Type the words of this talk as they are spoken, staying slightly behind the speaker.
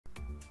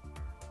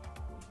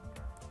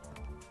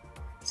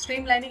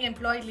Streamlining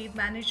employee leave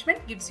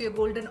management gives you a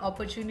golden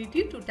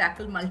opportunity to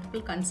tackle multiple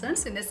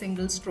concerns in a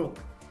single stroke.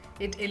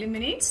 It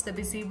eliminates the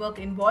busy work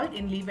involved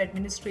in leave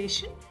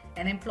administration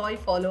and employee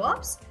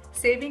follow-ups,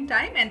 saving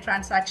time and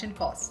transaction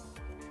costs.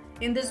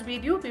 In this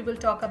video, we will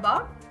talk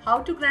about how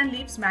to grant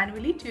leaves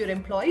manually to your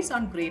employees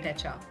on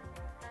greytHR.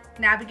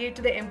 Navigate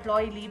to the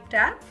Employee Leave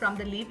tab from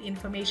the Leave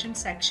Information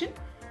section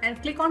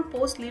and click on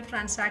Post Leave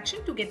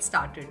Transaction to get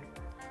started.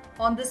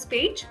 On this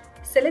page,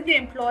 select the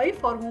employee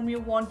for whom you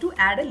want to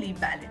add a leave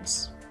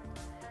balance.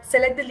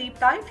 Select the leave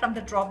type from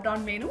the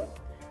drop-down menu.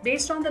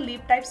 Based on the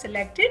leave type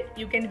selected,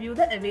 you can view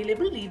the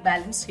available leave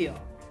balance here.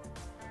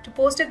 To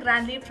post a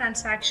grant leave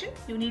transaction,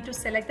 you need to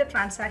select the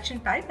transaction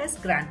type as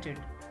granted.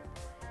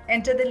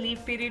 Enter the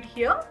leave period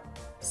here,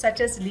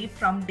 such as leave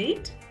from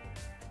date,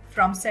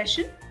 from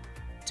session,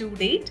 to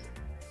date,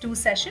 to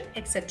session,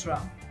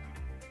 etc.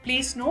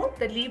 Please note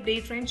the leave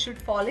date range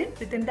should fall in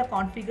within the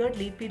configured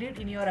leave period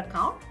in your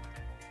account.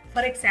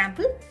 For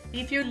example,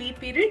 if your leave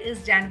period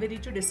is January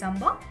to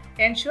December,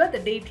 ensure the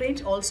date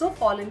range also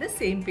fall in the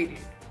same period.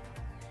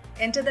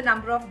 Enter the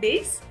number of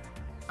days.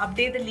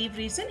 Update the leave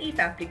reason if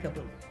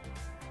applicable.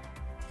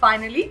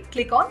 Finally,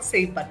 click on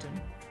Save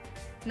button.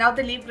 Now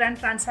the leave grant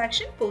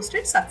transaction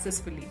posted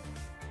successfully.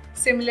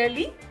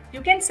 Similarly,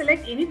 you can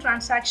select any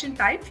transaction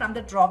type from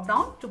the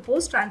drop-down to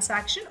post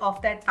transaction of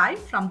that type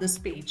from this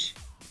page.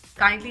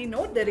 Kindly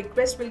note the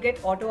request will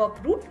get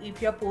auto-approved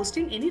if you are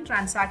posting any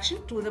transaction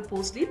through the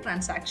Post Leave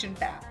Transaction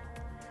tab.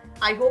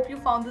 I hope you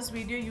found this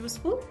video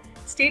useful.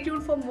 Stay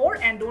tuned for more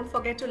and don't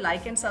forget to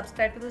like and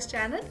subscribe to this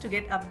channel to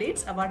get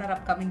updates about our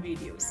upcoming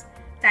videos.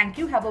 Thank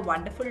you. Have a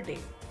wonderful day.